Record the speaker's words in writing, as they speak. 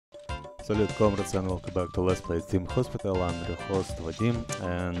Salute comrades and welcome back to Let's Play Team Hospital. I'm your host Vadim,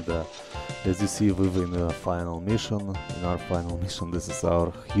 and as you see we're in a final mission. In our final mission, this is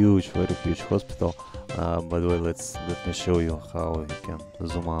our huge, very huge hospital. By the way, let me show you how you can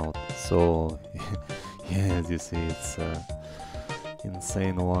zoom out. So yeah, as you see, it's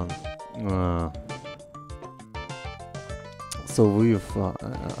insane one. So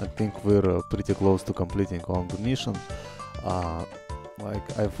I think we're pretty close to completing on the mission.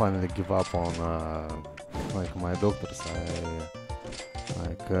 Like I finally give up on like my doctors.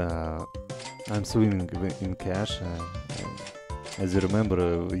 I'm swimming in cash. As you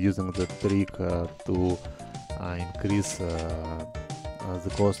remember, using the trick to increase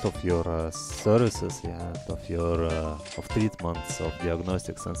the cost of your services, of your of treatments, of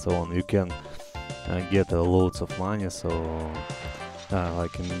diagnostics, and so on. You can get loads of money. So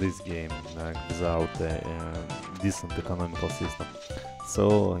like in this game, like without a decent economical system.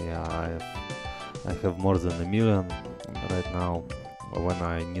 So yeah, I have more than 1 million right now, when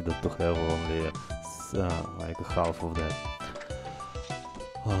I needed to have only like half of that.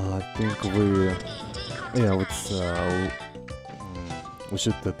 I think we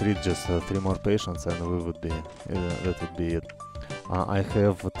should treat just 3 more patients, and we would be that would be it. I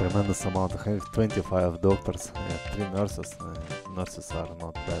have a tremendous amount. I have 25 doctors, 3 nurses. Nurses are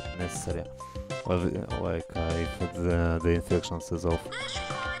not that necessary. Like if the infections is off.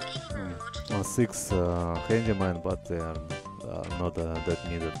 6 handyman, but they are not that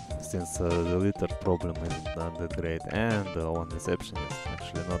needed, since the litter problem isn't that great, and one reception is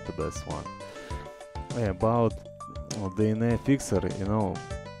actually not the best one. About DNA fixer, you know,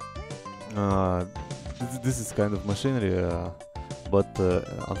 this is kind of machinery, but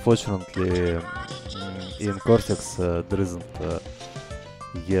unfortunately in Corsix there isn't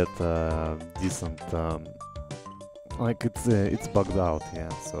yet decent, like it's bugged out,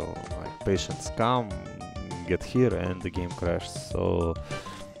 so like patients come, get here, and the game crashes. So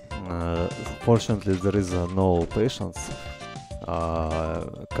fortunately there is no patients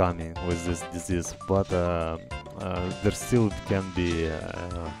coming with this disease, but there still can be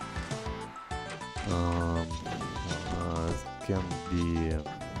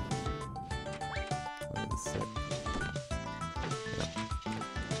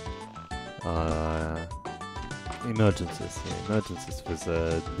emergencies with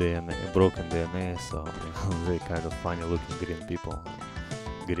DNA, broken DNA, so they kind of funny looking green people,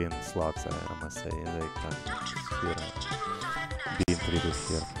 green slugs, I must say. They kind of here being treated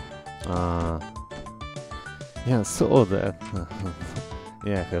here. Yeah, so that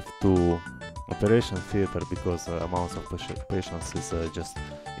yeah, I have 2 operation theater because amounts of patients is just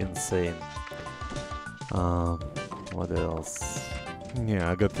insane. What else?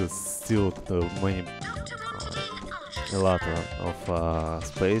 Yeah, I got still a lot of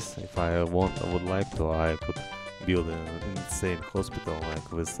space. If I would like to, I could build an insane hospital,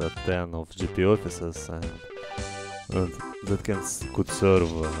 like with 10 of GP offices, and that could serve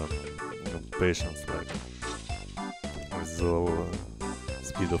patients like with low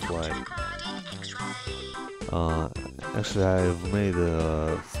speed of light. Actually, I've made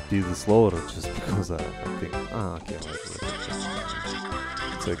speed slower just because I think, okay, wait,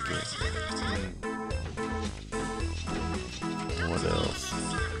 it's okay. What else?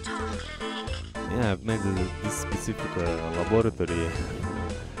 Yeah, I've made this specific laboratory.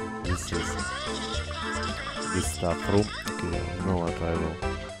 This stuff room. Okay, you know what, I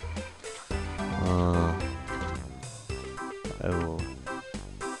will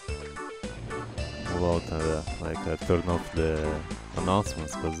move out, like turn off the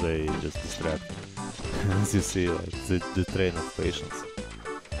announcements, because they just distract me. As you see, like the train of patients.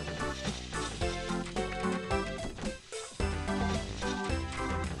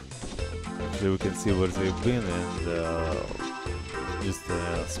 We can see where they've been, and just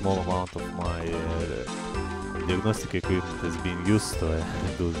a small amount of my diagnostic equipment is being used, so I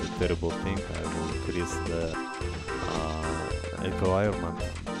do the terrible thing. I will increase the requirement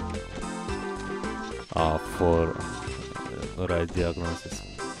for right diagnosis.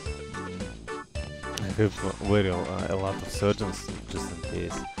 I have a lot of surgeons, just in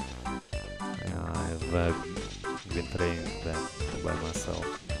case. I've been training them by myself.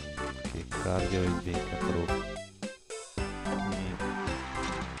 Okay, cardio is being improved.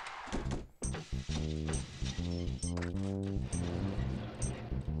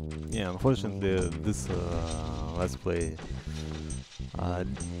 Yeah, unfortunately this let's play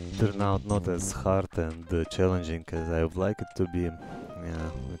turned out not as hard and challenging as I would like it to be. Yeah,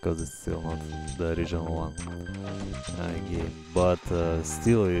 because it's still not the original one game, but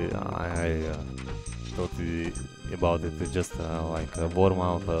still I thought about it just like a warm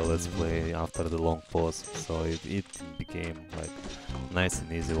up let's play after the long pause, so it became like nice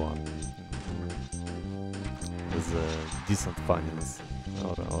and easy one with decent funniness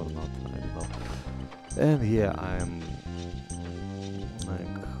or not, I don't know. And yeah, I'm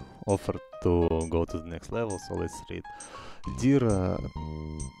like offered to go to the next level, so let's read. Dear,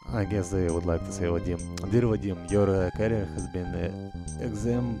 I guess they would like to say Vadim. Dear Vadim, your career has been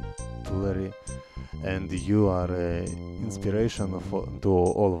exemplary and you are inspiration to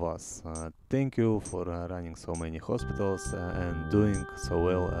all of us. Thank you for running so many hospitals and doing so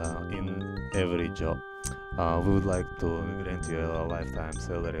well in every job. We would like to grant you a lifetime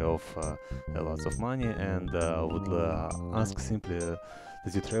salary of a lot of money, and would ask simply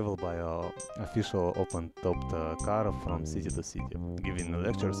that you travel by an official open-topped car from city to city, giving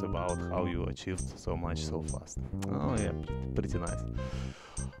lectures about how you achieved so much so fast. Oh yeah, pretty nice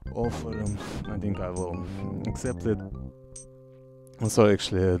offer. I think I will accept it. So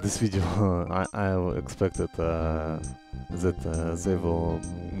actually this video I expected that they will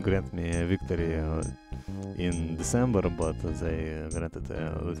grant me a victory in December, but they granted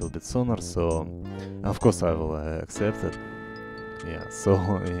a little bit sooner, so of course I will accept it. Yeah, so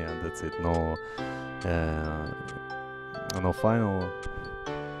yeah, that's it. No no final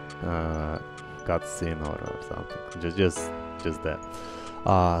cutscene or something. Just that.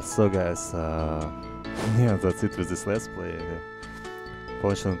 So guys, yeah, that's it with this let's play.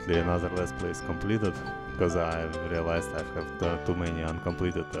 Fortunately, another let's play is completed, because I realized I have too many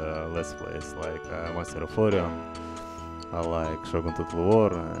uncompleted let's plays, like Master of Orion, like Shogun Total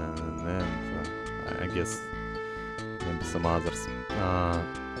War, and I guess maybe some others.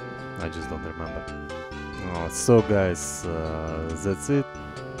 I just don't remember. So guys, that's it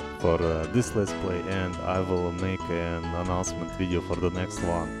for this let's play, and I will make an announcement video for the next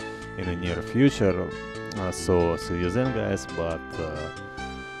one in the near future. So see you then guys, but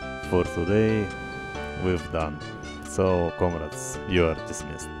for today we've done. So comrades, you are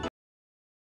dismissed.